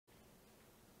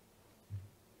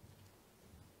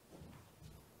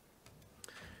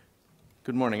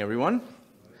Good morning, everyone.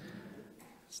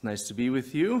 It's nice to be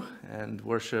with you and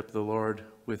worship the Lord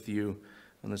with you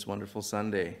on this wonderful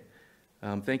Sunday.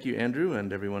 Thank you, Andrew,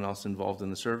 and everyone else involved in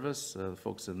the service, the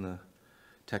folks in the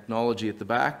technology at the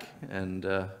back, and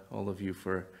all of you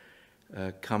for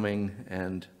coming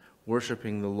and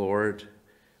worshiping the Lord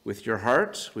with your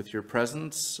heart, with your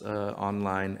presence,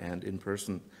 online and in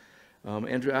person.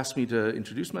 Andrew asked me to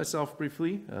introduce myself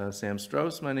briefly. Sam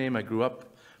Strauss, my name. I grew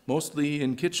up mostly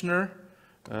in Kitchener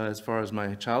as far as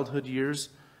my childhood years.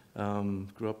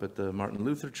 Grew up at the Martin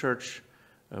Luther Church,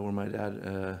 where my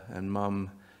dad and mom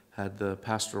had the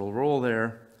pastoral role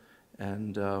there,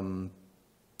 and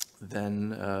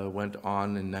then went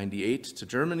on in '98 to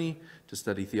Germany to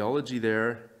study theology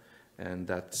there, and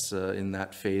that's in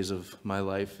that phase of my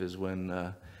life is when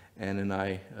Anne and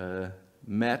I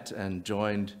met and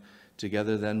joined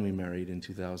together. Then we married in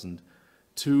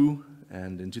 2002,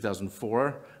 and in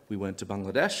 2004 we went to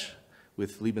Bangladesh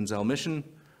with Liebenzell Mission,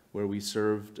 where we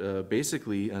served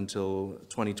basically until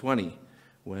 2020,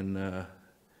 when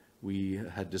we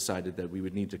had decided that we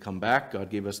would need to come back. God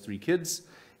gave us 3 kids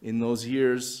in those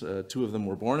years. 2 of them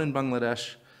were born in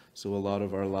Bangladesh, so a lot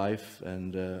of our life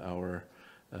and our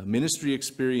ministry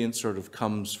experience sort of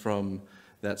comes from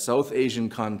that South Asian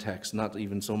context, not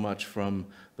even so much from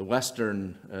the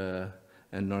Western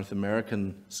and North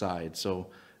American side. So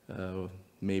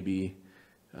maybe,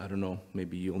 I don't know,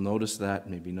 maybe you'll notice that,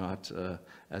 maybe not.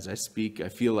 As I speak, I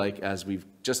feel like as we've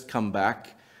just come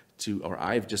back to, or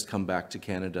I've just come back to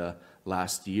Canada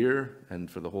last year, and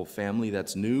for the whole family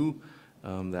that's new,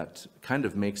 that kind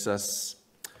of makes us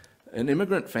an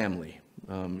immigrant family.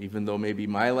 Even though maybe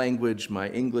my language, my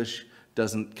English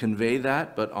doesn't convey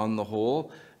that, but on the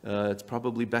whole, it's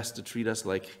probably best to treat us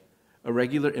like a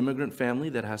regular immigrant family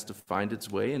that has to find its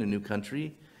way in a new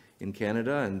country in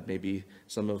Canada. And maybe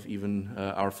some of even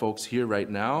our folks here right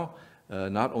now,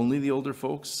 not only the older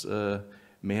folks,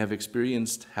 may have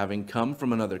experienced having come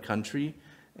from another country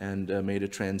and made a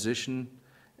transition,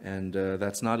 and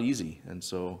that's not easy. And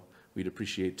so we'd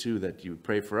appreciate too that you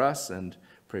pray for us and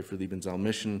pray for Liebenzell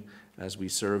Mission as we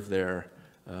serve there.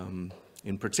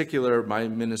 In particular, my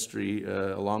ministry,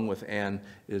 along with Anne,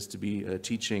 is to be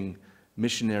teaching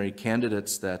missionary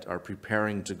candidates that are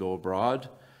preparing to go abroad.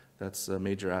 That's a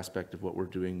major aspect of what we're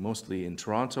doing, mostly in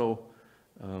Toronto,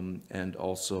 and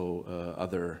also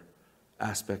other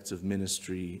aspects of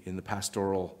ministry in the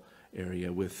pastoral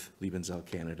area with Liebenzell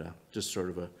Canada. Just sort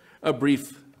of a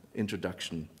brief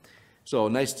introduction. So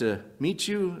nice to meet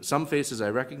you. Some faces I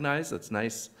recognize, that's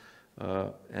nice.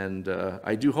 And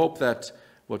I do hope that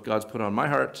what God's put on my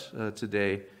heart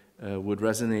today would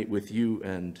resonate with you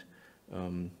and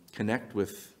connect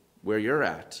with where you're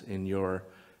at in your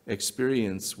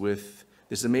experience with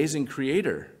this amazing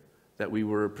Creator that we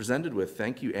were presented with.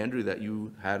 Thank you, Andrew, that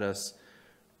you had us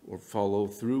or follow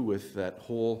through with that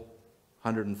whole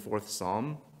 104th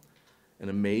Psalm. An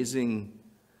amazing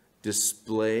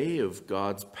display of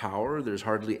God's power. There's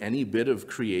hardly any bit of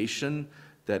creation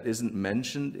that isn't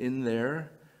mentioned in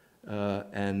there,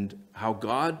 and how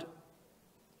God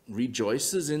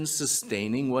rejoices in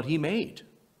sustaining what He made.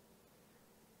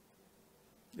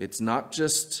 It's not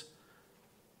just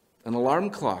an alarm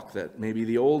clock that maybe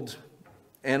the old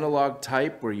analog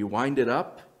type where you wind it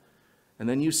up and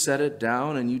then you set it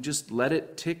down and you just let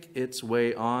it tick its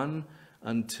way on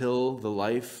until the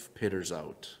life pitters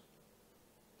out.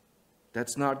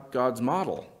 That's not God's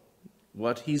model.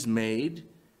 What He's made,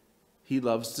 He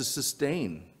loves to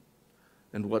sustain.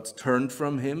 And what's turned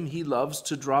from Him, He loves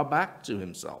to draw back to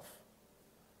Himself.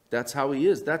 That's how He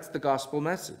is. That's the gospel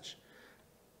message.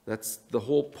 That's the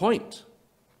whole point,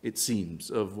 it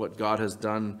seems, of what God has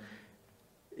done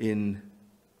in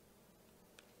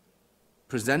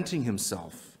presenting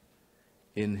Himself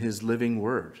in His living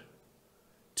word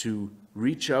to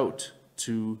reach out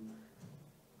to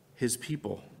His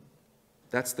people.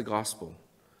 That's the gospel.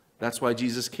 That's why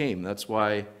Jesus came. That's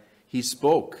why He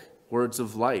spoke words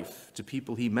of life to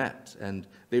people He met, and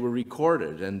they were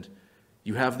recorded, and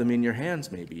you have them in your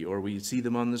hands maybe, or we see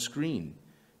them on the screen.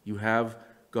 You have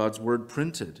God's word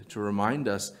printed to remind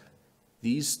us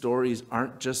these stories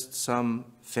aren't just some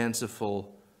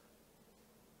fanciful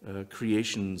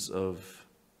creations of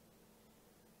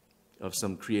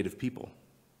some creative people.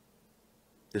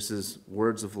 This is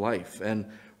words of life. And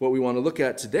what we want to look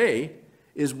at today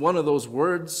is one of those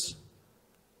words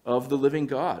of the living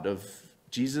God, of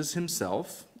Jesus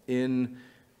Himself, in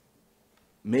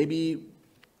maybe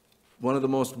one of the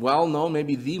most well-known,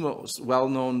 maybe the most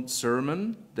well-known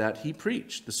sermon that He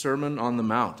preached, the Sermon on the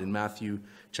Mount in Matthew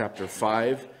chapter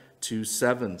 5 to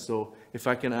 7. So if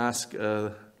I can ask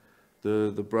the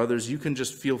brothers, you can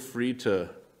just feel free to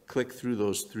click through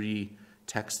those 3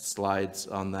 text slides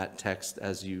on that text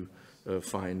as you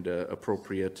find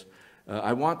appropriate.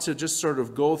 I want to just sort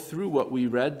of go through what we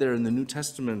read there in the New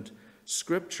Testament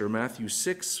scripture, Matthew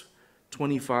 6,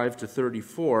 25 to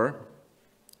 34,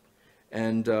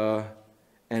 and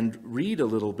read a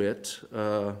little bit,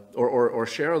 or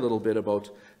share a little bit about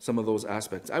some of those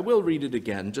aspects. I will read it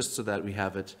again, just so that we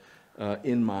have it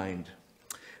in mind.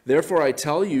 Therefore, I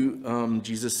tell you,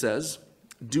 Jesus says,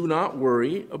 do not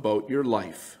worry about your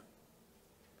life.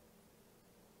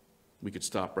 We could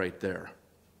stop right there.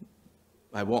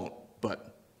 I won't,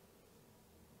 but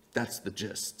that's the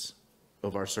gist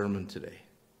of our sermon today.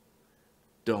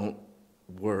 Don't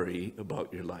worry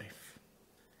about your life.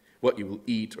 What you will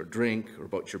eat or drink, or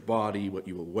about your body, what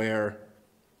you will wear.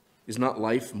 Is not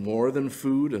life more than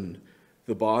food, and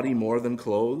the body more than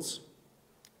clothes?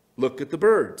 Look at the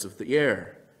birds of the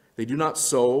air. They do not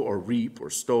sow or reap or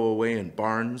stow away in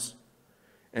barns,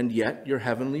 and yet your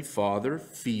heavenly Father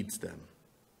feeds them.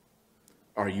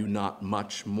 Are you not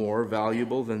much more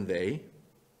valuable than they?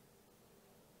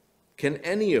 Can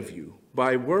any of you,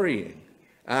 by worrying,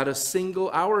 add a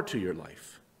single hour to your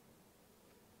life?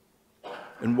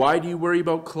 And why do you worry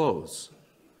about clothes?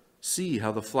 See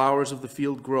how the flowers of the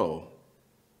field grow.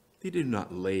 They do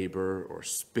not labor or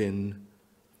spin.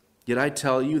 Yet I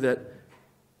tell you that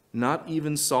not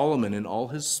even Solomon in all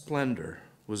his splendor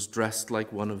was dressed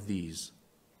like one of these.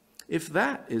 If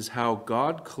that is how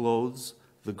God clothes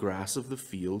the grass of the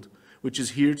field, which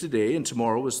is here today and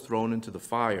tomorrow is thrown into the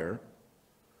fire,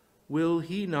 will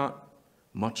he not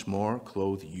much more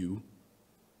clothe you,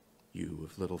 you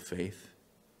of little faith?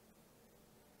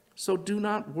 So do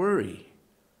not worry,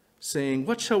 saying,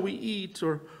 what shall we eat,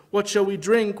 or what shall we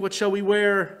drink, what shall we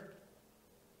wear?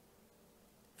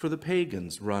 For the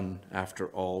pagans run after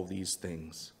all these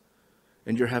things,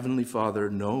 and your heavenly Father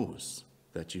knows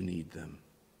that you need them.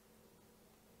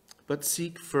 But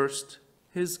seek first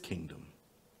his kingdom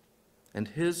and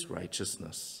his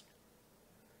righteousness,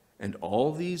 and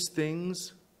all these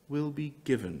things will be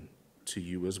given to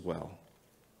you as well.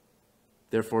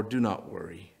 Therefore, do not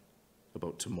worry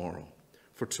about tomorrow,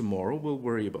 for tomorrow will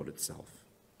worry about itself.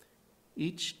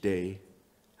 Each day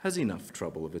has enough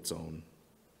trouble of its own.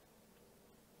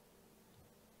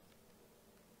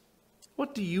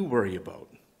 What do you worry about?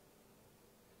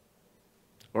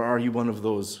 Or are you one of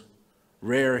those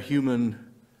rare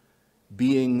human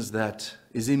beings that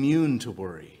is immune to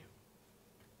worry,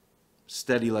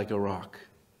 steady like a rock?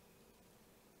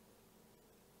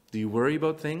 Do you worry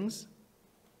about things?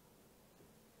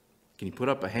 Can you put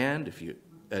up a hand if you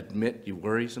admit you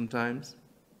worry sometimes?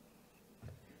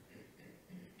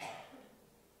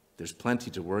 There's plenty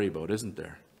to worry about, isn't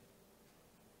there?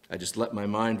 I just let my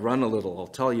mind run a little. I'll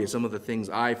tell you some of the things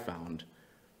I found.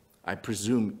 I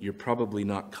presume you're probably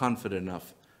not confident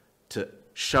enough to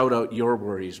shout out your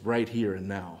worries right here and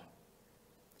now.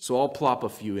 So I'll plop a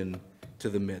few into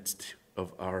the midst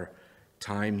of our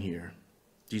time here.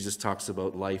 Jesus talks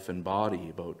about life and body,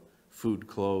 about food,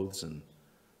 clothes, and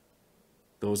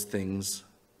those things.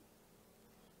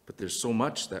 But there's so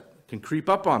much that can creep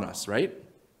up on us, right?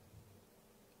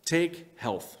 Take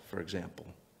health, for example.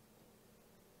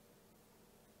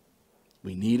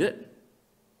 We need it,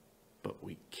 but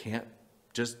we can't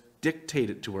just dictate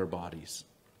it to our bodies.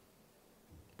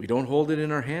 We don't hold it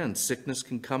in our hands. Sickness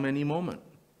can come any moment.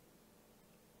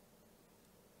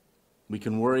 We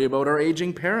can worry about our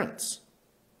aging parents,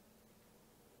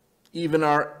 even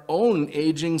our own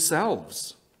aging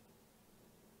selves.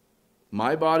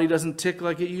 My body doesn't tick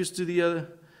like it used to.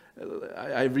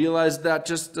 I realized that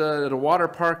just at a water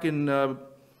park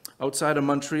outside of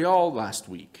Montreal last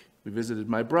week. We visited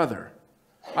my brother.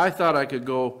 I thought I could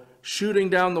go shooting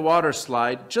down the water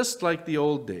slide just like the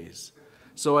old days.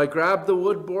 So I grabbed the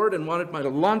wood board and wanted to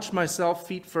launch myself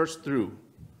feet first through.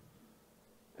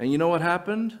 And you know what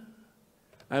happened?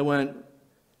 I went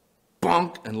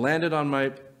bonk and landed on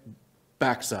my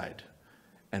backside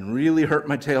and really hurt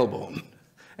my tailbone.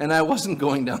 And I wasn't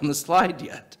going down the slide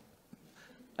yet.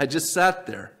 I just sat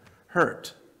there,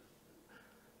 hurt.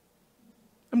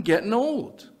 I'm getting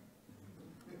old.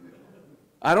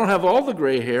 I don't have all the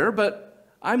gray hair, but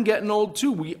I'm getting old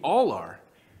too. We all are.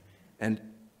 And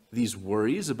these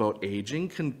worries about aging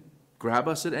can grab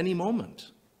us at any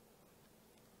moment.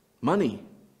 Money,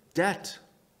 debt,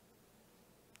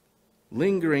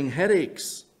 lingering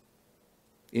headaches,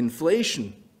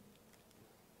 inflation.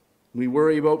 We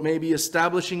worry about maybe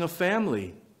establishing a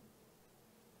family,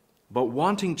 about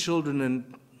wanting children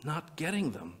and not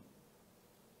getting them.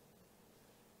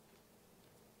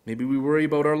 Maybe we worry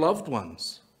about our loved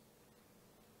ones,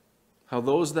 how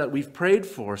those that we've prayed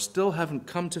for still haven't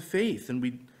come to faith, and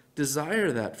we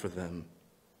desire that for them.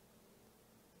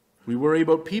 We worry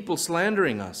about people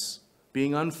slandering us,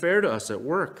 being unfair to us at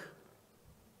work.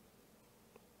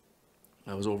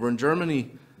 I was over in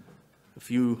Germany a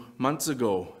few months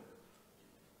ago.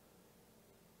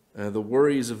 The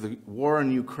worries of the war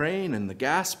in Ukraine and the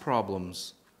gas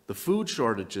problems, the food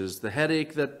shortages, the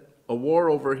headache that a war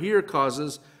over here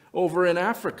causes over in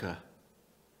Africa.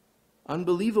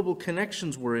 Unbelievable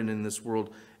connections we're in this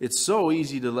world. It's so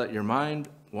easy to let your mind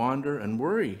wander and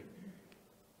worry.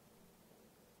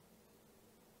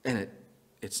 And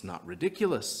it's not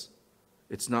ridiculous.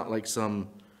 It's not like some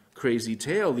crazy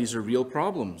tale. These are real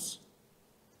problems.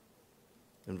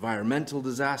 Environmental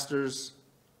disasters,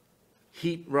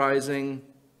 heat rising,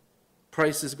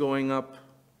 prices going up.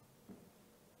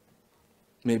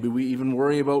 Maybe we even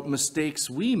worry about mistakes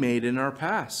we made in our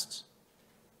past.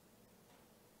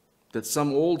 That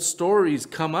some old stories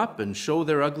come up and show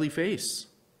their ugly face.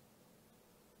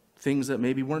 Things that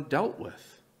maybe weren't dealt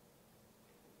with.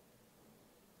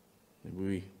 Maybe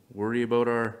we worry about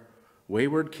our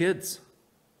wayward kids.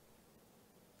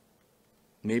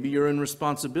 Maybe you're in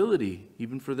responsibility,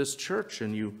 even for this church,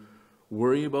 and you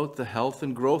worry about the health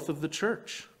and growth of the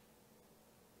church.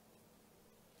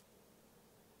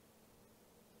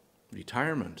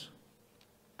 Retirement.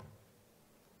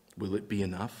 Will it be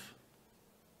enough?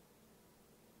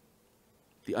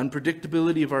 The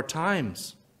unpredictability of our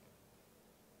times.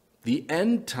 The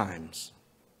end times.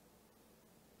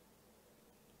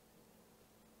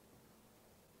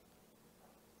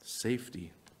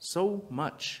 Safety. So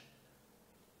much.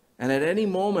 And at any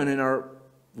moment in our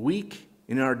week,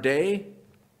 in our day,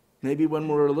 maybe when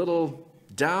we're a little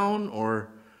down or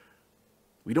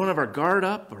we don't have our guard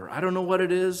up or I don't know what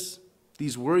it is,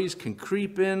 these worries can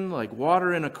creep in like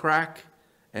water in a crack,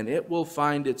 and it will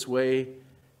find its way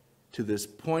to this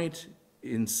point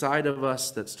inside of us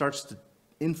that starts to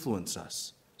influence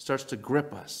us, starts to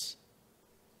grip us.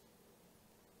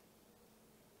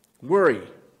 Worry.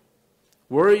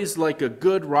 Worry is like a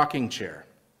good rocking chair.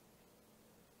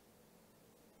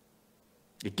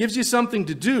 It gives you something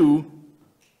to do,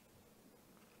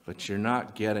 but you're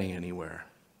not getting anywhere.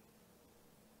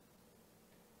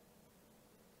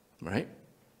 Right?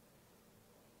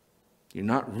 You're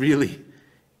not really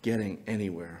getting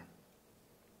anywhere.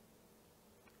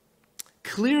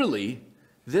 Clearly,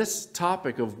 this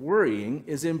topic of worrying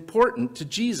is important to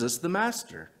Jesus the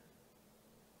Master.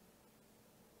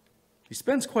 He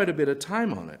spends quite a bit of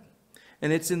time on it.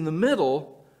 And it's in the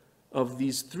middle of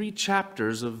these 3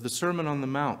 chapters of the Sermon on the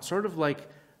Mount, sort of like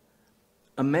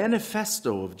a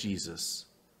manifesto of Jesus,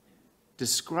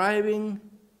 describing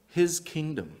his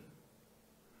kingdom,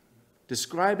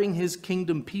 describing his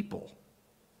kingdom people.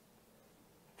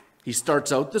 He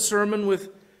starts out the sermon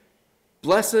with,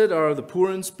 "Blessed are the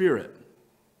poor in spirit,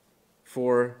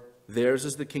 for theirs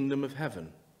is the kingdom of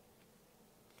heaven."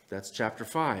 That's chapter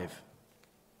 5.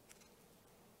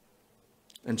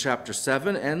 And chapter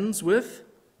 7 ends with,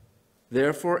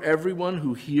 "Therefore everyone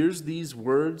who hears these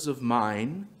words of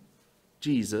mine,"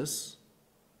 Jesus,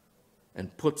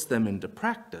 "and puts them into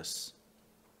practice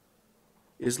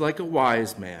is like a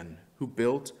wise man who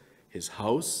built his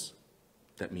house,"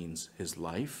 that means his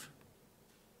life,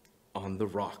 "on the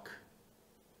rock,"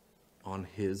 on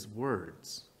his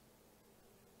words.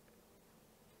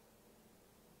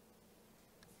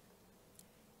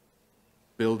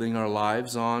 Building our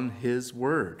lives on his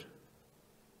word.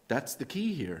 That's the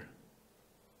key here.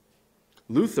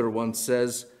 Luther once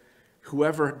says,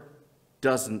 "Whoever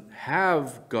doesn't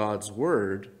have God's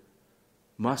word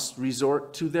must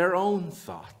resort to their own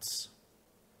thoughts.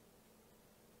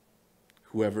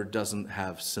 Whoever doesn't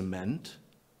have cement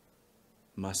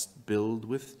must build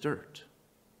with dirt."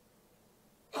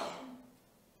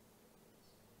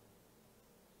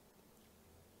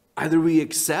 Either we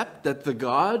accept that the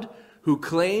God who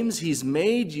claims he's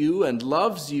made you and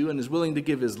loves you and is willing to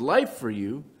give his life for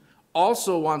you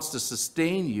also wants to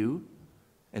sustain you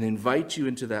and invite you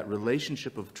into that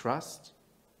relationship of trust,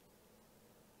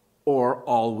 or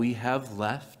all we have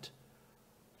left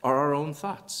are our own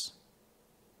thoughts,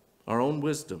 our own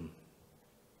wisdom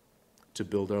to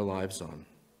build our lives on.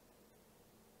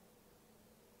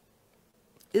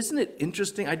 Isn't it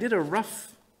interesting? I did a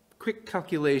rough, quick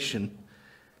calculation.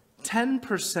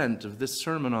 10% of this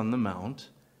Sermon on the Mount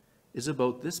is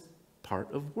about this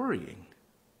part of worrying.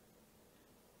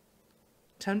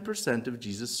 10% of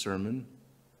Jesus' sermon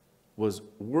was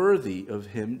worthy of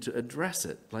him to address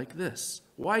it like this.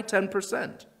 Why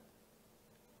 10%?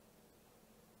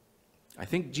 I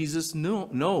think Jesus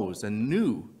knows and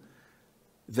knew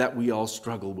that we all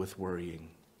struggle with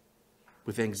worrying,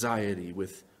 with anxiety,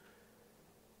 with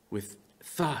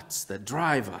thoughts that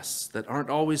drive us, that aren't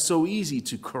always so easy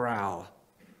to corral.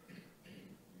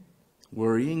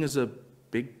 Worrying is a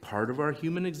big part of our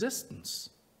human existence.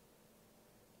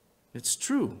 It's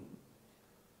true.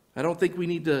 I don't think we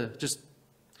need to just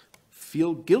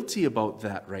feel guilty about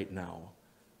that right now,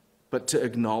 but to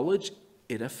acknowledge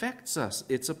it affects us.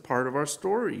 It's a part of our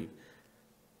story.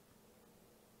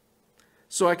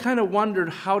 So I kind of wondered,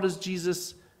 how does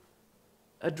Jesus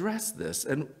address this?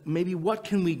 And maybe what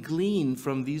can we glean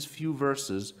from these few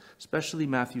verses, especially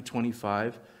Matthew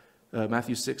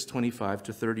 6, 25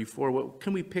 to 34? What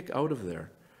can we pick out of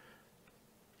there?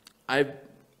 I've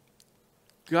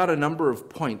got a number of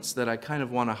points that I kind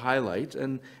of want to highlight,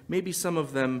 and maybe some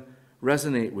of them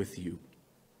resonate with you.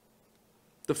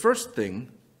 The first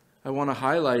thing I want to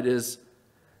highlight is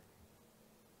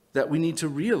that we need to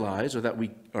realize, or that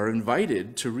we are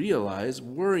invited to realize,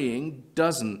 worrying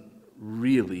doesn't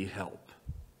really help.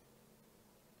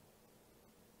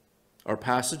 Our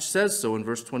passage says so in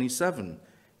verse 27.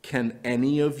 Can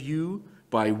any of you,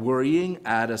 by worrying,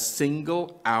 add a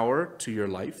single hour to your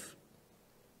life?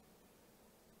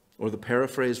 Or the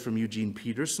paraphrase from Eugene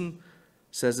Peterson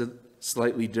says it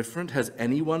slightly different. Has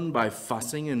anyone, by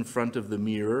fussing in front of the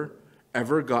mirror,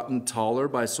 ever gotten taller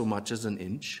by so much as an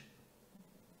inch?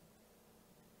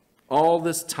 All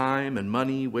this time and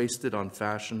money wasted on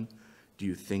fashion, do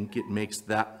you think it makes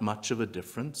that much of a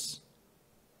difference?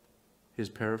 His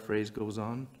paraphrase goes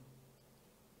on.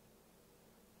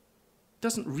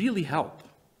 Doesn't really help.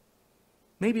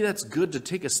 Maybe that's good to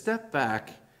take a step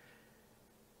back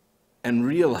and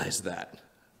realize that.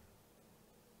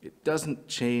 It doesn't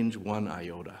change one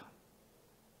iota.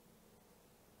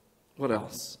 What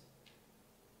else?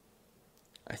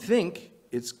 I think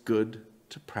it's good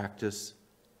to practice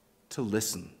to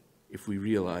listen if we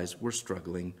realize we're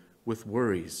struggling with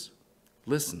worries.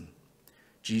 Listen.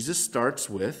 Jesus starts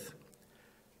with,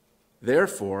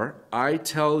 therefore, I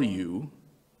tell you,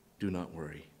 do not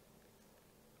worry.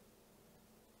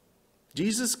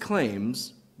 Jesus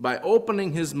claims, by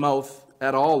opening his mouth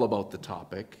at all about the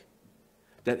topic,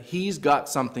 that he's got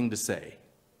something to say.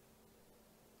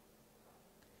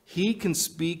 He can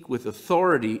speak with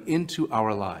authority into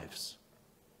our lives.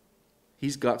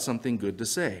 He's got something good to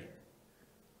say.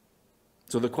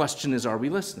 So the question is, are we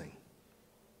listening?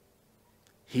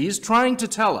 He's trying to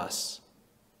tell us,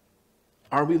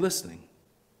 are we listening?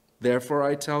 Therefore,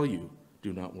 I tell you,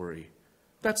 do not worry.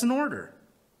 That's an order.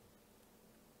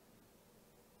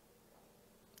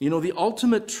 You know, the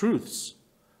ultimate truths,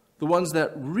 the ones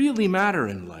that really matter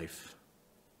in life,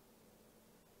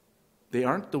 they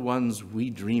aren't the ones we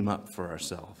dream up for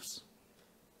ourselves,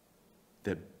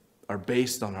 that are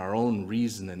based on our own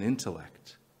reason and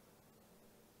intellect.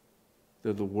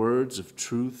 They're the words of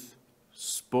truth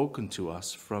spoken to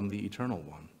us from the Eternal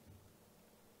One.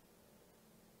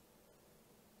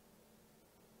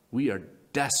 We are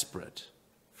desperate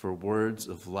for words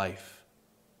of life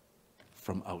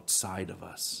from outside of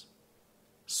us,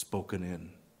 spoken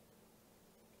in.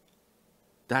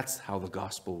 That's how the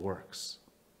gospel works.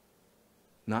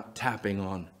 Not tapping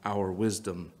on our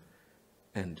wisdom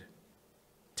and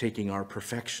taking our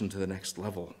perfection to the next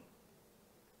level.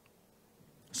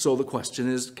 So the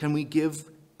question is, can we give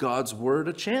God's word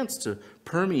a chance to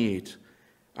permeate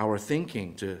our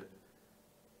thinking, to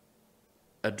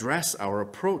address our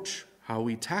approach, how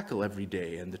we tackle every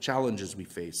day and the challenges we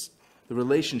face, the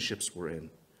relationships we're in?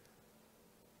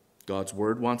 God's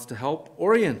word wants to help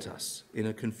orient us in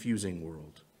a confusing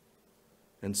world.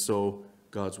 And so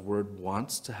God's word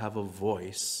wants to have a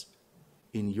voice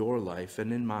in your life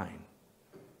and in mine.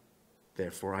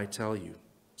 Therefore, I tell you.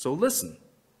 So listen.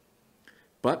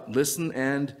 But listen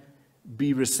and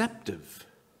be receptive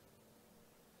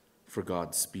for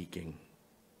God's speaking.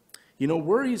 You know,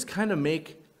 worries kind of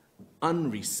make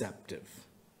unreceptive.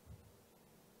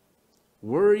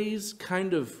 Worries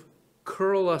kind of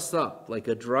curl us up like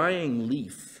a drying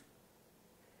leaf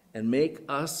and make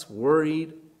us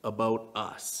worried about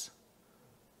us,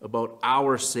 about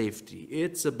our safety.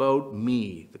 It's about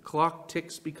me. The clock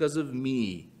ticks because of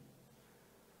me.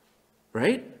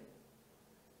 Right?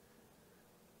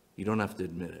 You don't have to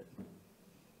admit it.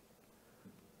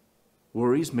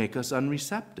 Worries make us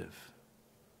unreceptive.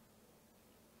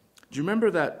 Do you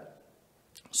remember that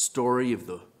story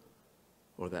of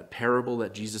or that parable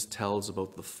that Jesus tells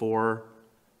about the four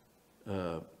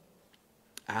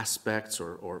aspects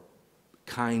or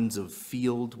kinds of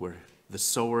field where the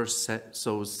sower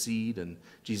sows seed, and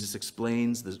Jesus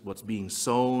explains that what's being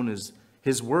sown is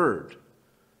his word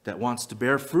that wants to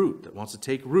bear fruit, that wants to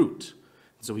take root.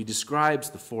 So he describes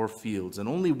the four fields, and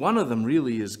only one of them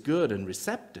really is good and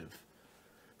receptive.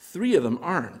 3 of them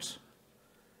aren't.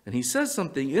 And he says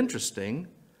something interesting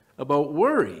about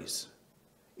worries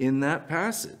in that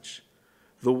passage.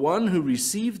 The one who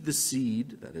received the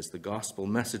seed, that is the gospel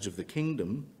message of the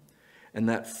kingdom, and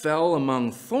that fell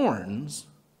among thorns,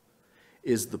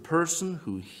 is the person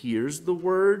who hears the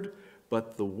word,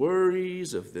 but the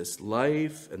worries of this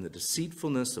life and the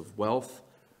deceitfulness of wealth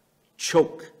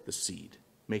choke the seed,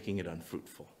 making it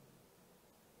unfruitful.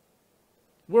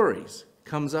 Worries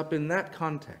comes up in that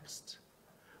context.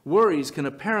 Worries can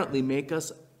apparently make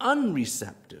us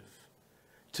unreceptive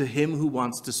to him who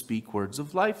wants to speak words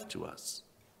of life to us.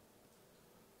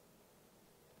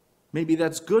 Maybe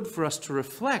that's good for us to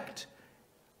reflect.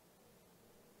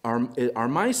 Are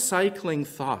my cycling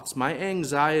thoughts, my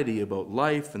anxiety about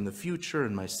life and the future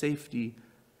and my safety,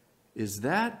 is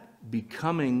that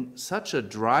becoming such a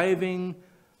driving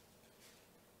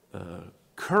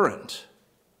current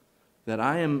that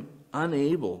I am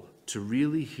unable to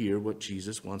really hear what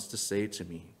Jesus wants to say to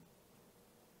me?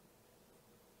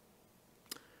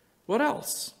 What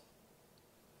else?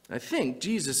 I think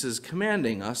Jesus is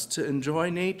commanding us to enjoy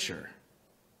nature.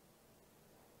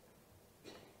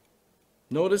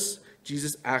 Notice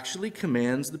Jesus actually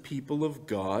commands the people of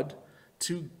God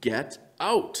to get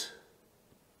out.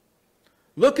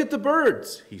 Look at the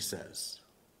birds, he says.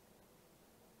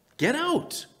 Get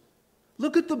out.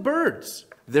 Look at the birds.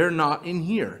 They're not in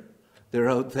here. They're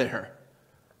out there.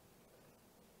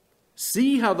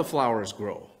 See how the flowers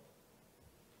grow.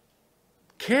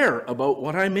 Care about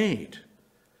what I made.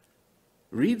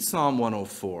 Read Psalm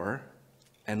 104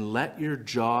 and let your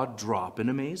jaw drop in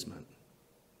amazement.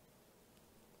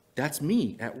 That's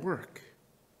me at work.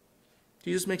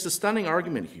 Jesus makes a stunning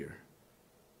argument here.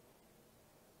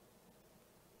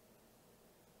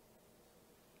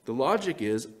 The logic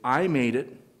is, I made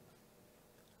it.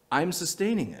 I'm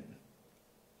sustaining it.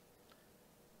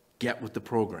 Get with the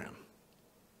program.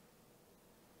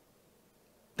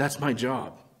 That's my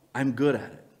job. I'm good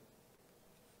at it.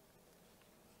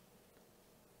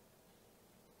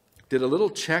 Did a little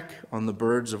check on the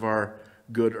birds of our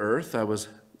good earth. I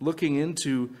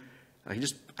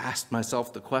just asked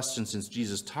myself the question, since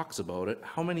Jesus talks about it,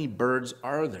 how many birds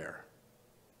are there?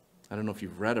 I don't know if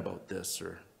you've read about this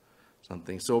or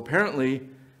something. So apparently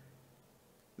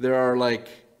there are like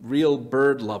real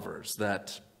bird lovers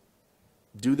that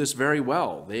do this very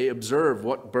well. They observe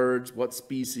what birds, what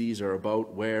species are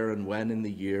about where and when in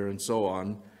the year and so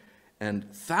on.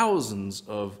 And thousands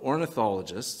of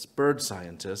ornithologists, bird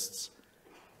scientists,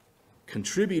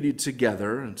 contributed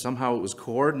together, and somehow it was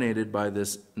coordinated by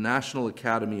this National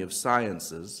Academy of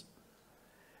Sciences,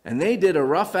 and they did a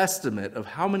rough estimate of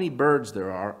how many birds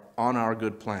there are on our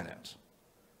good planet.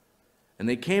 And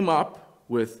they came up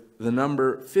with the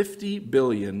number 50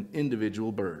 billion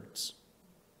individual birds.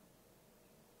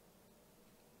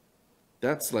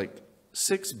 That's like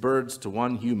 6 birds to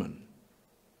 1 human.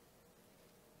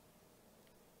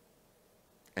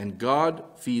 And God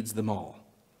feeds them all,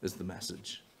 is the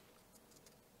message.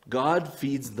 God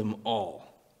feeds them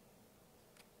all.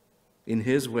 In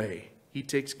his way, he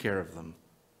takes care of them.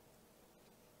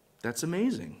 That's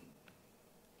amazing.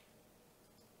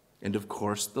 And of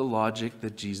course, the logic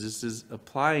that Jesus is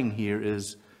applying here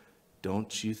is,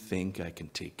 don't you think I can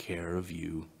take care of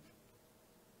you?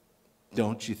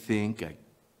 Don't you think I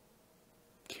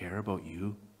care about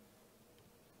you?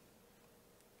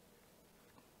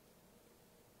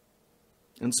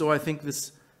 And so I think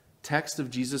this text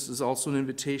of Jesus is also an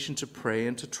invitation to pray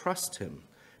and to trust him,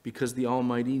 because the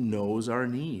Almighty knows our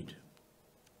need.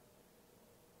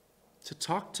 To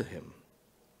talk to him,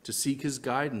 to seek his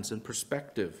guidance and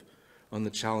perspective on the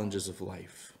challenges of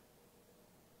life.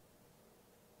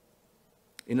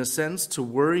 In a sense, to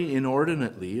worry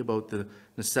inordinately about the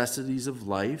necessities of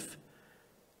life,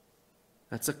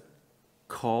 that's a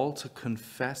call to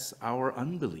confess our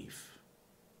unbelief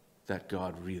that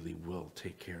God really will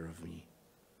take care of me,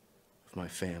 of my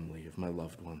family, of my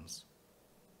loved ones.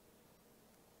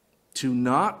 To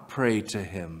not pray to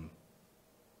him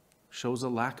shows a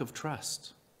lack of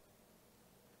trust.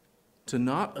 To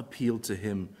not appeal to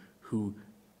him who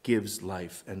gives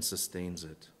life and sustains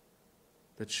it,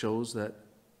 that shows that,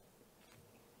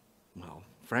 well,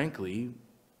 frankly,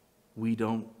 we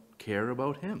don't care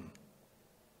about him.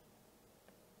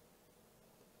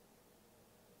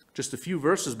 Just a few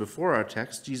verses before our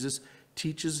text, Jesus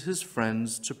teaches his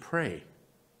friends to pray.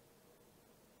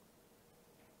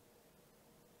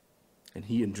 And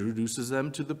he introduces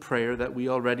them to the prayer that we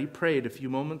already prayed a few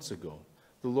moments ago,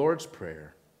 the Lord's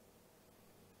Prayer.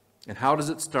 And how does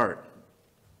it start?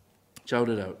 Shout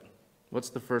it out. What's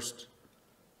the first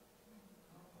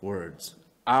words?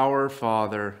 Our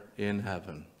Father in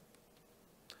heaven.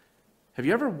 Have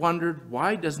you ever wondered,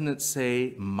 why doesn't it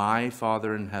say, my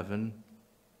Father in heaven?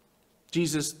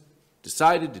 Jesus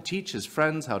decided to teach his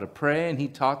friends how to pray, and he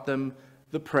taught them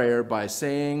the prayer by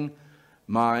saying,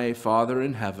 my Father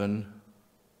in heaven.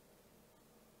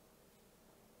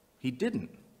 He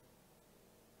didn't.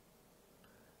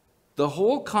 The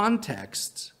whole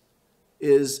context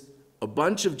is a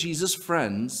bunch of Jesus'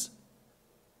 friends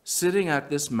sitting at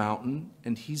this mountain,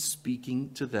 and he's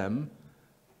speaking to them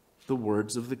the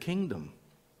words of the kingdom.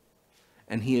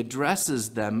 And he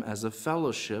addresses them as a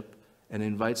fellowship and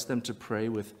invites them to pray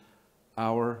with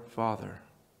our Father.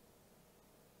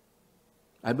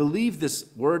 I believe this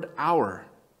word our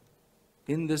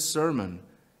in this sermon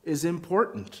is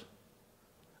important.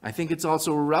 I think it's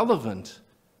also relevant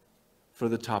for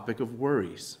the topic of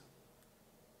worries.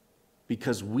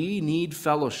 Because we need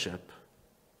fellowship.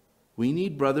 We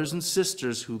need brothers and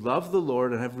sisters who love the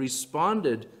Lord and have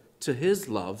responded to his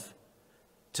love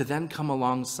to then come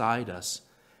alongside us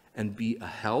and be a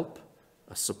help,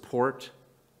 a support,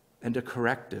 and a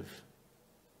corrective.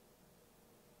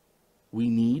 We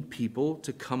need people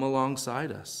to come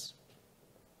alongside us.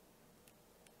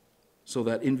 So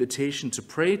that invitation to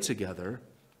pray together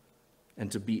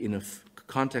and to be in a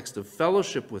context of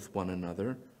fellowship with one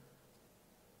another,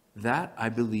 that, I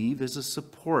believe, is a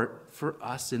support for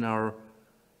us in our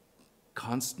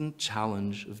constant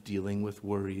challenge of dealing with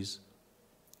worries,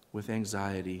 with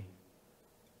anxiety.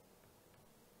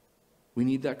 We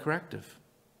need that corrective.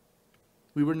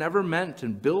 We were never meant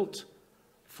and built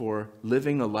for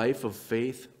living a life of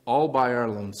faith all by our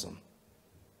lonesome.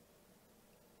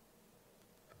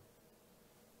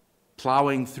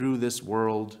 Plowing through this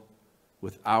world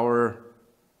with our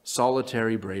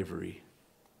solitary bravery.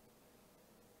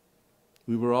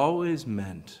 We were always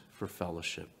meant for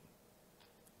fellowship,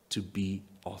 to be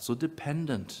also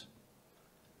dependent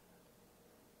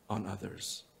on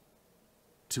others,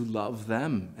 to love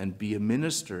them and be a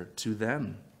minister to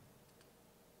them.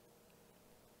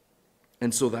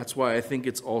 And so that's why I think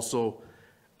it's also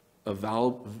a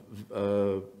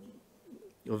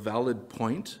valid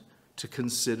point to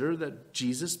consider that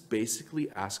Jesus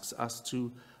basically asks us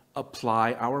to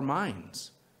apply our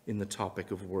minds in the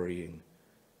topic of worrying,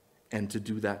 and to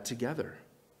do that together.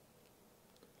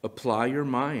 Apply your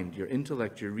mind, your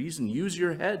intellect, your reason. Use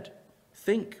your head.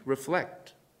 Think,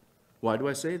 reflect. Why do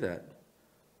I say that?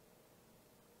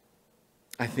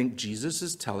 I think Jesus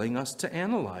is telling us to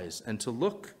analyze and to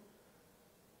look.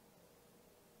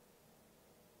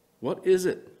 What is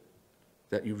it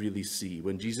that you really see?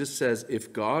 When Jesus says,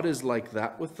 if God is like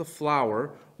that with the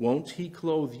flower, won't he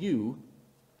clothe you?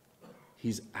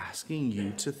 He's asking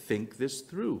you to think this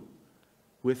through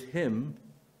with him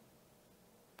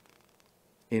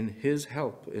in his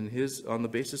help, on the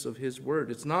basis of his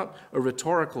word. It's not a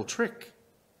rhetorical trick.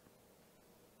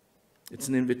 It's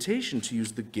an invitation to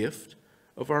use the gift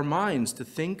of our minds to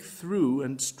think through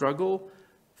and struggle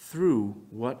through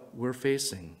what we're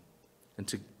facing, and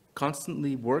to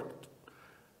constantly work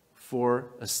for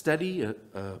a steady, a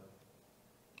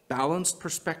balanced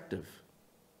perspective.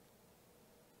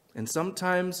 And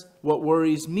sometimes what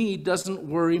worries me doesn't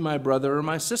worry my brother or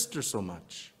my sister so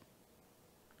much.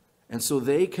 And so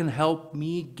they can help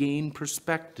me gain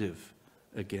perspective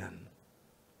again.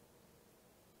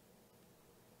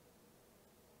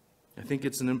 I think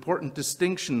it's an important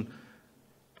distinction,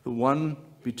 the one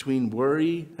between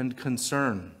worry and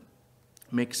concern.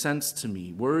 Makes sense to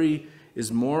me. Worry is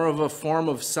more of a form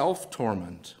of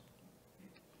self-torment,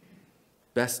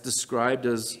 best described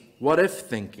as what-if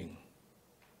thinking.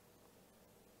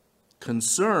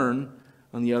 Concern,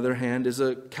 on the other hand, is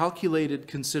a calculated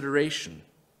consideration,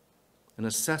 an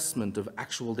assessment of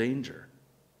actual danger.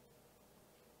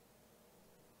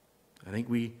 I think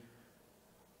we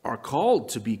are called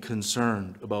to be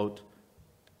concerned about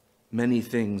many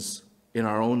things in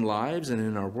our own lives and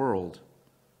in our world,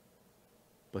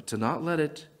 but to not let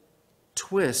it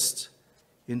twist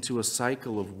into a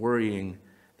cycle of worrying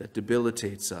that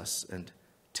debilitates us and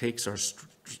takes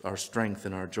our strength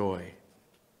and our joy.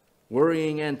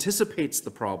 Worrying anticipates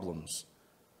the problems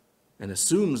and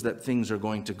assumes that things are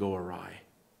going to go awry.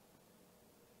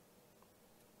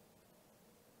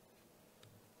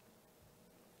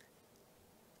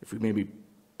 If we maybe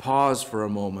pause for a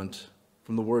moment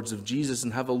from the words of Jesus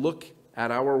and have a look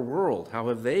at our world, how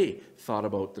have they thought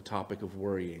about the topic of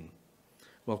worrying?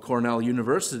 Well, Cornell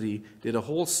University did a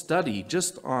whole study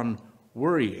just on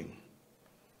worrying.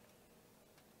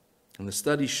 And the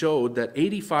study showed that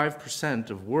 85%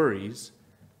 of worries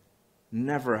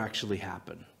never actually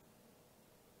happen,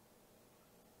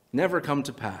 never come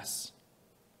to pass.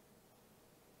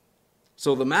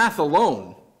 So the math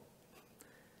alone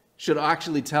should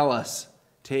actually tell us,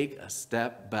 take a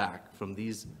step back from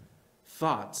these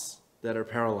thoughts that are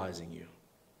paralyzing you.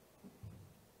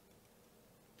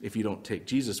 If you don't take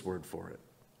Jesus' word for it,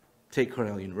 take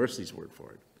Cornell University's word for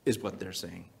it, is what they're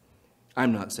saying.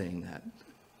 I'm not saying that.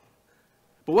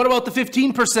 But what about the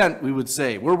 15%, we would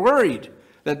say? We're worried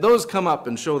that those come up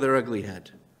and show their ugly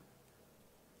head.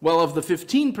 Well, of the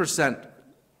 15%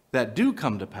 that do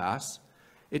come to pass,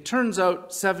 it turns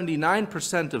out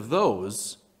 79% of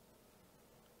those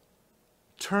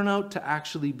turn out to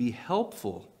actually be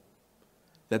helpful,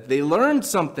 that they learned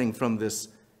something from this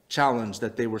challenge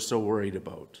that they were so worried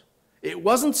about. It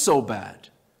wasn't so bad,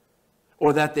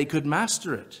 or that they could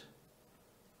master it.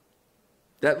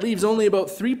 That leaves only about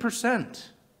 3%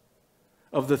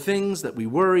 of the things that we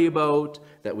worry about,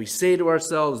 that we say to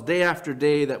ourselves day after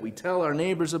day, that we tell our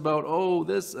neighbors about, oh,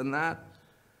 this and that.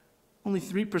 Only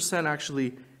 3%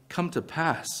 actually come to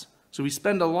pass. So we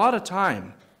spend a lot of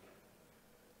time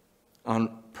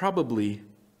on probably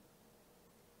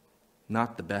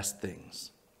not the best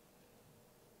things.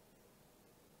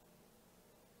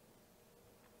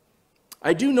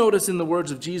 I do notice in the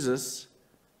words of Jesus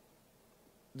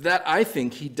that I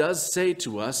think he does say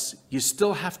to us, you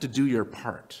still have to do your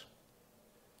part.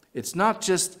 It's not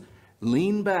just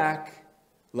lean back,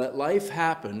 let life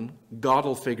happen, God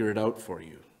will figure it out for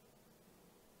you.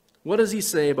 What does he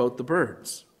say about the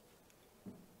birds?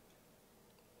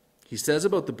 He says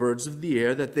about the birds of the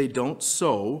air that they don't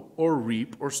sow or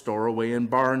reap or store away in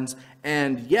barns,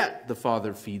 and yet the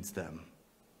Father feeds them.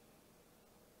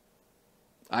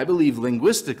 I believe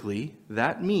linguistically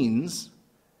that means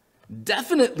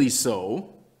definitely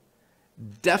sow,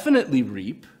 definitely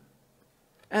reap,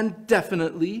 and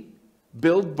definitely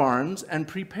build barns and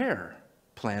prepare.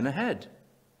 Plan ahead.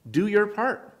 Do your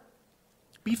part.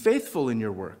 Be faithful in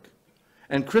your work.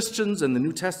 And Christians, and the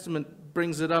New Testament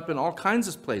brings it up in all kinds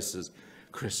of places,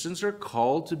 Christians are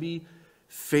called to be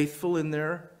faithful in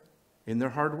their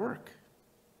hard work,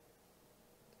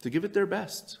 to give it their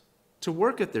best, to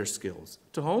work at their skills,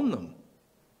 to hone them.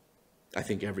 I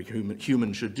think every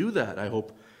human should do that. I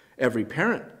hope every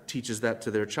parent teaches that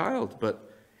to their child.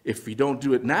 But if we don't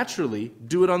do it naturally,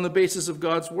 do it on the basis of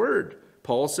God's word.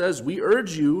 Paul says, we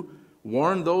urge you,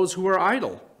 warn those who are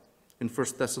idle, in 1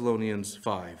 Thessalonians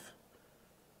 5.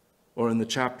 Or in the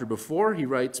chapter before, he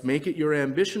writes, make it your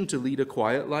ambition to lead a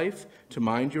quiet life, to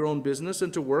mind your own business,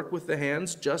 and to work with the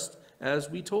hands just as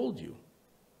we told you.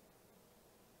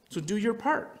 So do your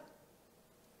part.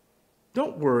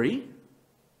 Don't worry.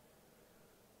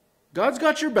 God's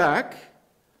got your back,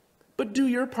 but do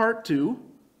your part too.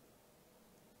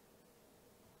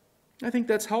 I think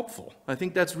that's helpful. I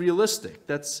think that's realistic.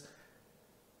 That's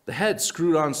the head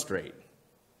screwed on straight.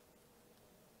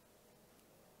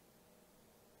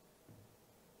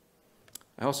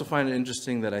 I also find it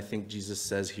interesting that I think Jesus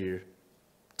says here,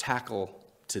 tackle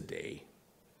today.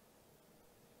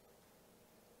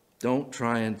 Don't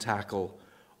try and tackle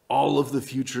all of the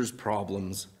future's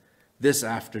problems this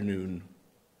afternoon.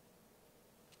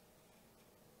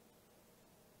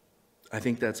 I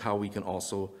think that's how we can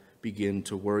also begin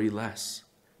to worry less,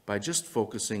 by just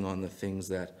focusing on the things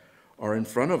that are in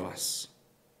front of us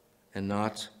and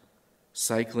not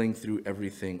cycling through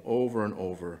everything over and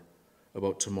over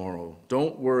about tomorrow.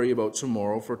 Don't worry about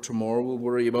tomorrow, for tomorrow will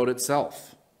worry about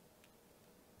itself.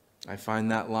 I find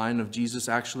that line of Jesus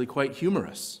actually quite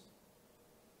humorous,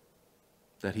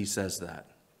 that he says that.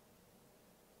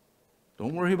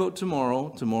 Don't worry about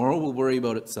tomorrow. Tomorrow will worry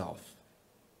about itself.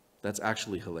 That's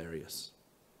actually hilarious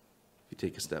if you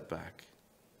take a step back.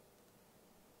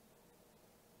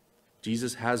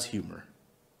 Jesus has humor.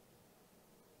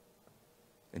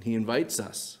 And he invites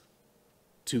us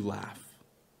to laugh,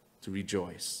 to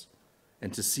rejoice,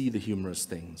 and to see the humorous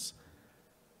things.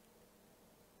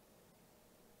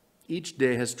 Each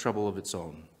day has trouble of its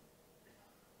own.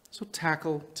 So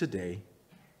tackle today.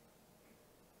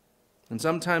 And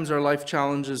sometimes our life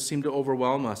challenges seem to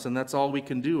overwhelm us, and that's all we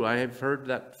can do. I have heard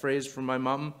that phrase from my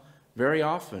mom very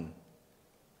often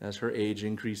as her age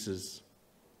increases.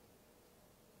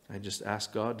 I just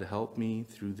ask God to help me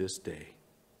through this day.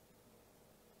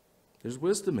 There's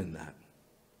wisdom in that.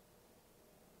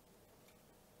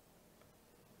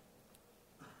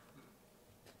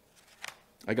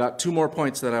 I got 2 more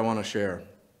points that I want to share.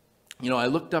 I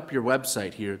looked up your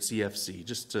website here at CFC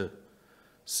just to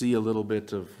see a little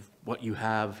bit of what you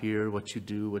have here, what you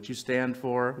do, what you stand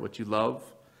for, what you love.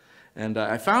 And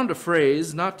I found a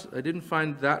phrase, I didn't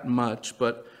find that much,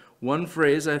 but one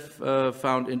phrase I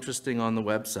found interesting on the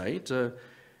website.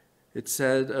 It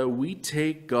said, we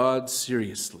take God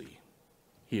seriously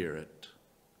here at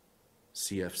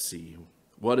CFC.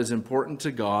 What is important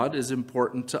to God is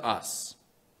important to us.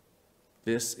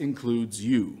 This includes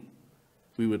you.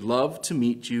 We would love to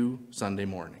meet you Sunday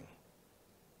morning,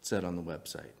 it said on the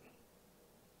website.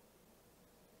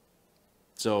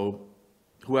 So,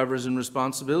 whoever's in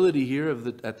responsibility here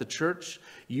at the church,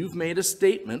 you've made a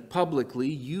statement publicly.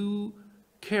 You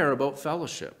care about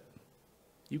fellowship.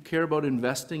 You care about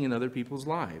investing in other people's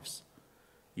lives.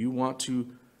 You want to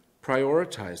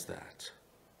prioritize that.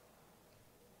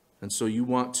 And so you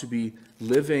want to be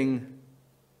living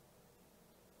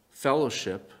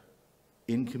fellowship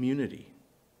in community.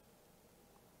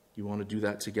 You want to do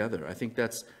that together. I think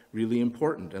that's really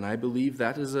important. And I believe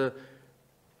that is an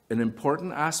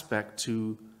important aspect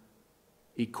to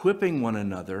equipping one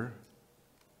another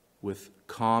with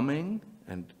calming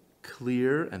and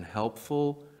clear and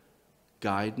helpful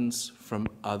guidance from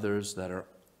others that are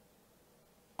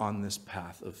on this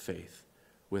path of faith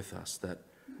with us, that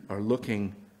are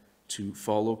looking to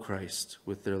follow Christ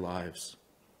with their lives.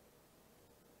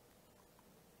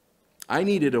 I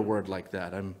needed a word like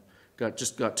that.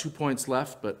 Just got 2 points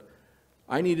left, but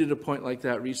I needed a point like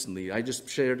that recently. I just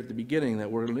shared at the beginning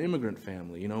that we're an immigrant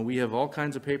family. You know, we have all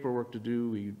kinds of paperwork to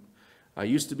do. I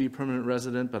used to be a permanent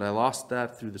resident, but I lost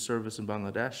that through the service in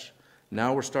Bangladesh.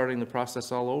 Now we're starting the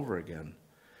process all over again.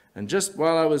 And just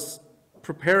while I was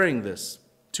preparing this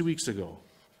 2 weeks ago,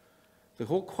 the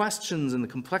whole questions and the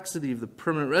complexity of the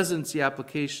permanent residency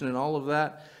application and all of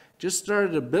that just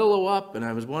started to billow up, and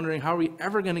I was wondering, how are we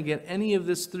ever going to get any of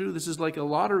this through? This is like a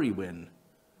lottery win.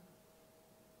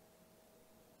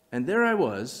 And there I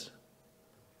was,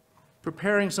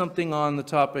 preparing something on the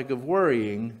topic of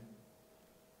worrying,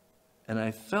 and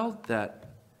I felt that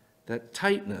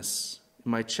tightness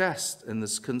in my chest and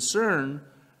this concern.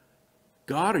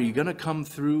 God, are you going to come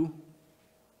through?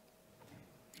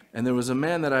 And there was a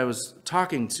man that I was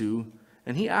talking to,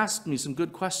 and he asked me some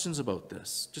good questions about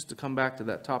this, just to come back to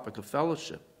that topic of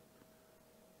fellowship.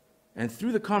 And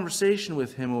through the conversation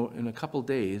with him in a couple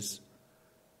days,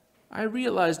 I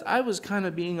realized I was kind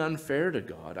of being unfair to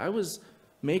God. I was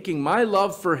making my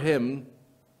love for him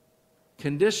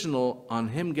conditional on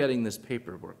him getting this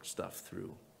paperwork stuff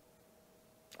through.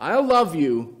 I'll love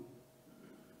you,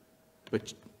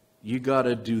 but you got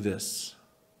to do this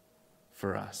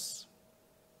for us.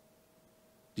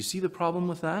 Do you see the problem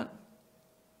with that?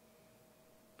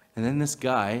 And then this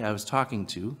guy I was talking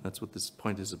to, that's what this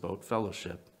point is about,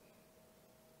 fellowship,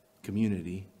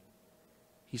 community,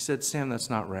 he said, Sam, that's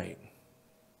not right.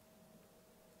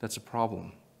 That's a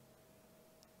problem.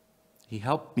 He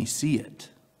helped me see it.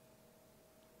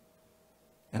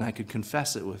 And I could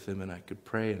confess it with him, and I could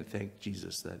pray and thank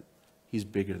Jesus that he's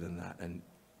bigger than that, and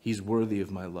he's worthy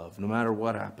of my love, no matter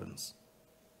what happens.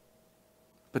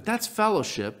 But that's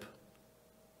fellowship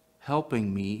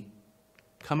helping me,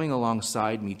 coming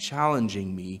alongside me,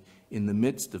 challenging me in the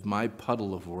midst of my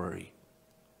puddle of worry.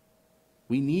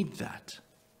 We need that.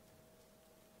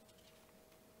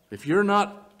 If you're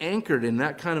not anchored in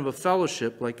that kind of a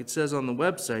fellowship, like it says on the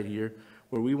website here,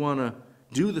 where we want to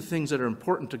do the things that are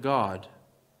important to God,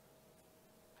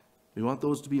 we want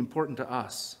those to be important to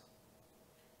us,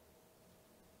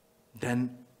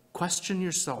 then question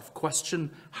yourself,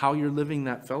 question how you're living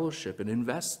that fellowship, and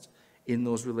invest in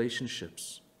those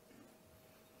relationships.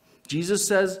 Jesus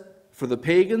says, for the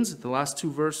pagans, the last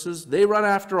 2 verses, they run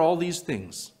after all these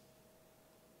things.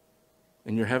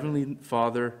 And your heavenly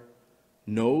Father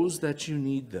knows that you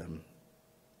need them.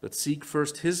 But seek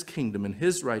first his kingdom and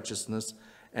his righteousness,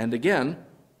 and again,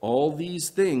 all these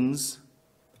things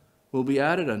will be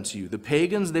added unto you. The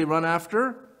pagans, they run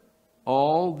after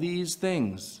all these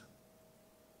things.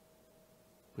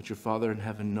 But your Father in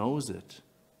heaven knows it.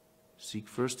 Seek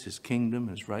first his kingdom,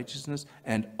 his righteousness,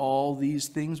 and all these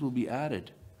things will be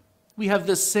added. We have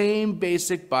the same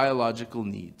basic biological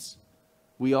needs.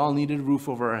 We all need a roof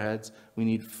over our heads. We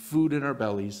need food in our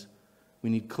bellies.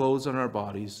 We need clothes on our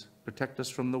bodies, protect us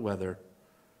from the weather.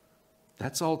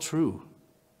 That's all true.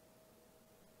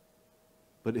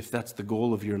 But if that's the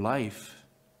goal of your life,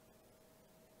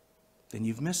 then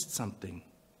you've missed something,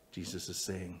 Jesus is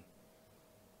saying.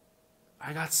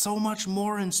 I got so much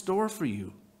more in store for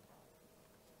you.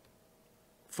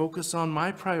 Focus on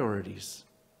my priorities,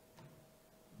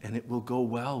 and it will go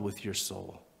well with your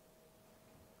soul.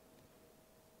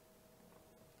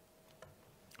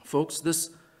 Folks, this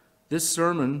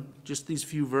sermon, just these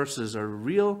few verses, are a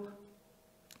real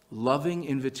loving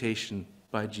invitation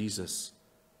by Jesus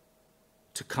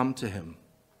to come to him,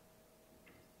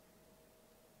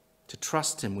 to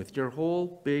trust him with your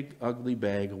whole big, ugly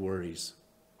bag of worries.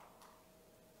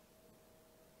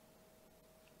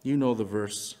 You know the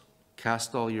verse,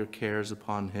 cast all your cares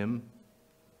upon him.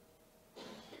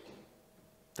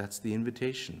 That's the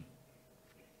invitation.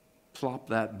 Plop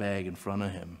that bag in front of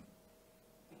him.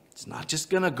 It's not just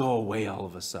going to go away all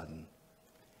of a sudden,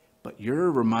 but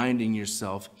you're reminding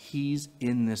yourself he's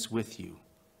in this with you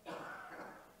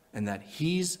and that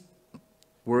he's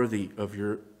worthy of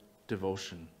your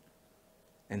devotion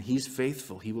and he's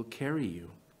faithful. He will carry you.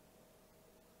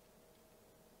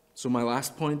 So my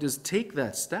last point is take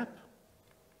that step.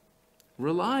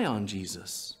 Rely on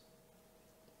Jesus.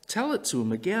 Tell it to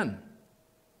him again.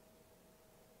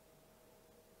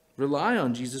 Rely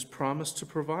on Jesus' promise to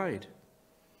provide.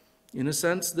 In a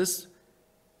sense, this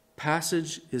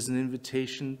passage is an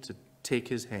invitation to take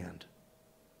his hand.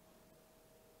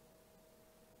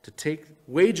 To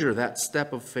wager that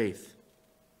step of faith.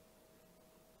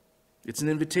 It's an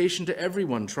invitation to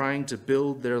everyone trying to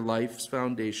build their life's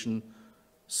foundation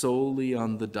solely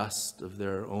on the dust of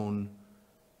their own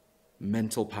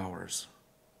mental powers.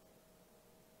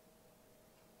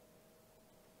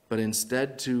 But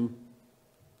instead to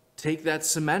take that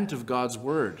cement of God's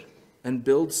word and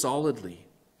build solidly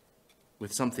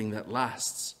with something that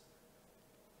lasts,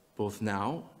 both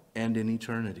now and in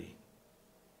eternity.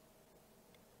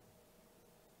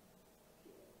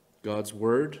 God's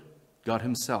word, God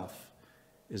himself,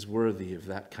 is worthy of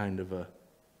that kind of a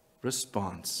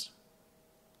response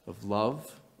of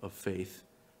love, of faith,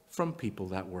 from people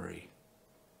that worry.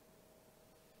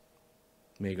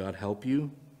 May God help you.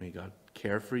 May God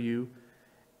care for you.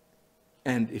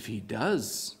 And if he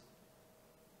does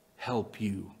help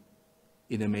you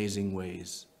in amazing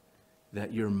ways,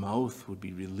 that your mouth would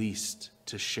be released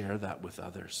to share that with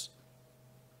others.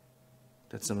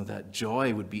 That some of that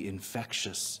joy would be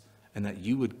infectious, and that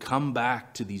you would come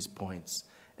back to these points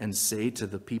and say to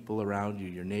the people around you,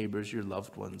 your neighbors, your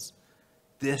loved ones,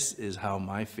 this is how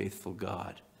my faithful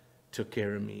God took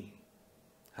care of me.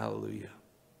 Hallelujah.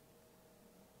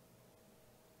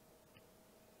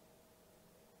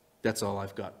 That's all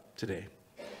I've got today.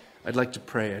 I'd like to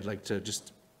pray. I'd like to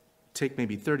just take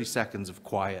maybe 30 seconds of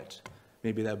quiet.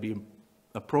 Maybe that would be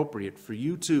appropriate for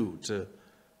you too, to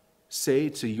say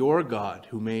to your God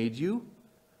who made you,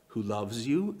 who loves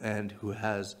you, and who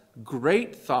has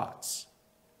great thoughts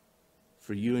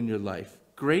for you in your life,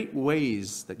 great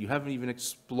ways that you haven't even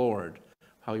explored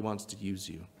how he wants to use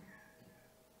you,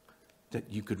 that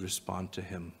you could respond to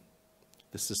him,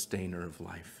 the sustainer of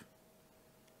life.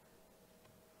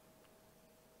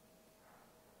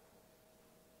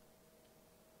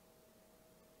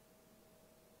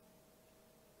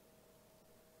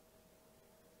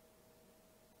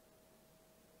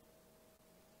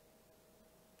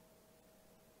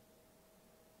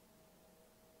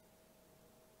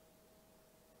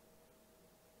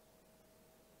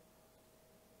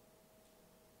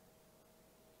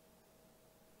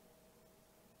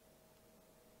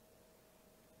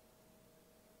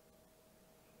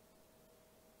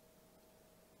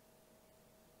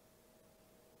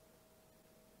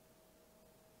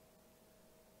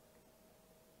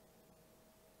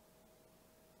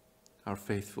 Our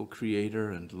faithful creator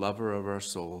and lover of our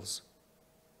souls,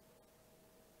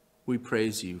 we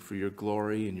praise you for your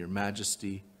glory and your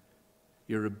majesty,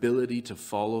 your ability to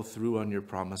follow through on your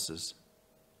promises,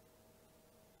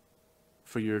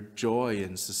 for your joy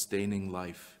in sustaining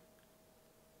life.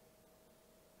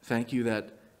 Thank you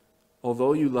that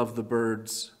although you love the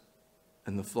birds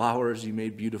and the flowers you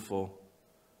made beautiful,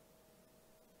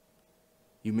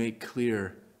 you make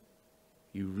clear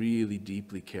you really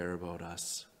deeply care about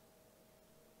us.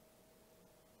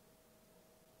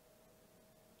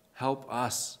 Help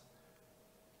us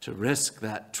to risk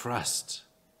that trust,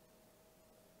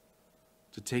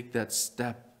 to take that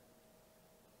step,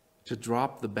 to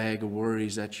drop the bag of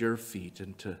worries at your feet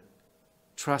and to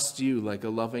trust you like a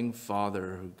loving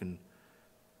father who can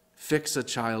fix a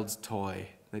child's toy,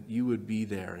 that you would be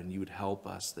there and you would help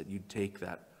us, that you'd take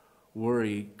that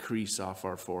worry crease off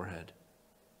our forehead.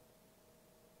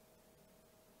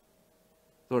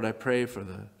 Lord, I pray for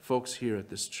the folks here at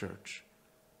this church,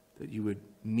 that you would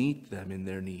meet them in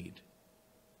their need,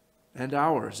 and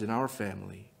ours, in our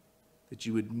family, that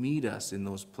you would meet us in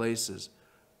those places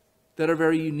that are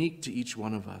very unique to each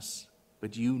one of us.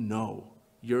 But you know,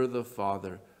 you're the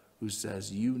Father who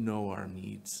says you know our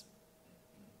needs.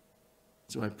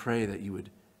 So I pray that you would,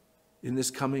 in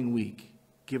this coming week,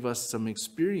 give us some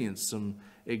experience, some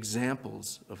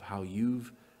examples of how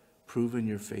you've proven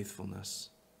your faithfulness.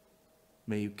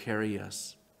 May you carry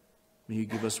us. May you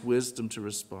give us wisdom to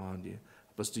respond.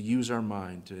 Help us to use our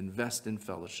mind, to invest in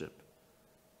fellowship,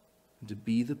 and to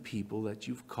be the people that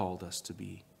you've called us to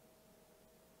be.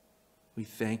 We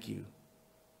thank you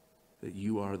that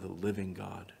you are the living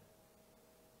God.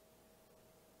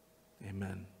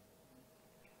 Amen.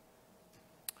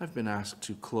 I've been asked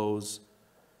to close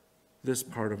this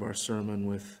part of our sermon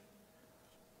with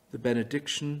the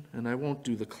benediction, and I won't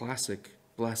do the classic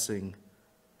blessing,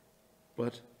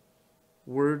 but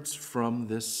words from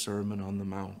this Sermon on the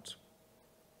Mount.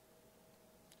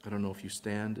 I don't know if you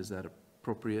stand. Is that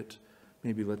appropriate?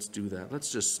 Maybe let's do that.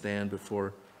 Let's just stand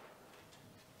before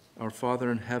our Father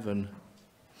in heaven.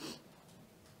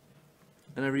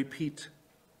 And I repeat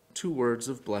 2 words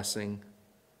of blessing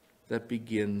that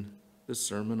begin the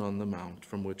Sermon on the Mount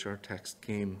from which our text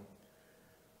came,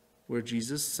 where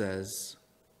Jesus says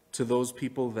to those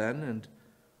people then and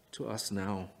to us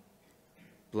now,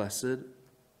 "Blessed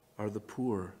are the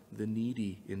poor, the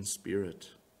needy in spirit,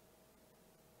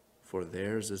 for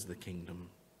theirs is the kingdom.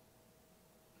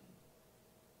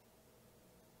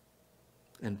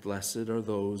 And blessed are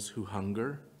those who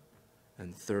hunger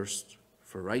and thirst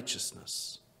for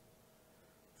righteousness,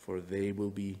 for they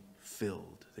will be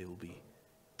filled, they will be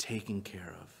taken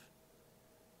care of.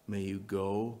 May you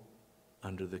go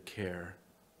under the care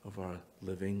of our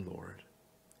living Lord.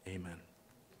 Amen."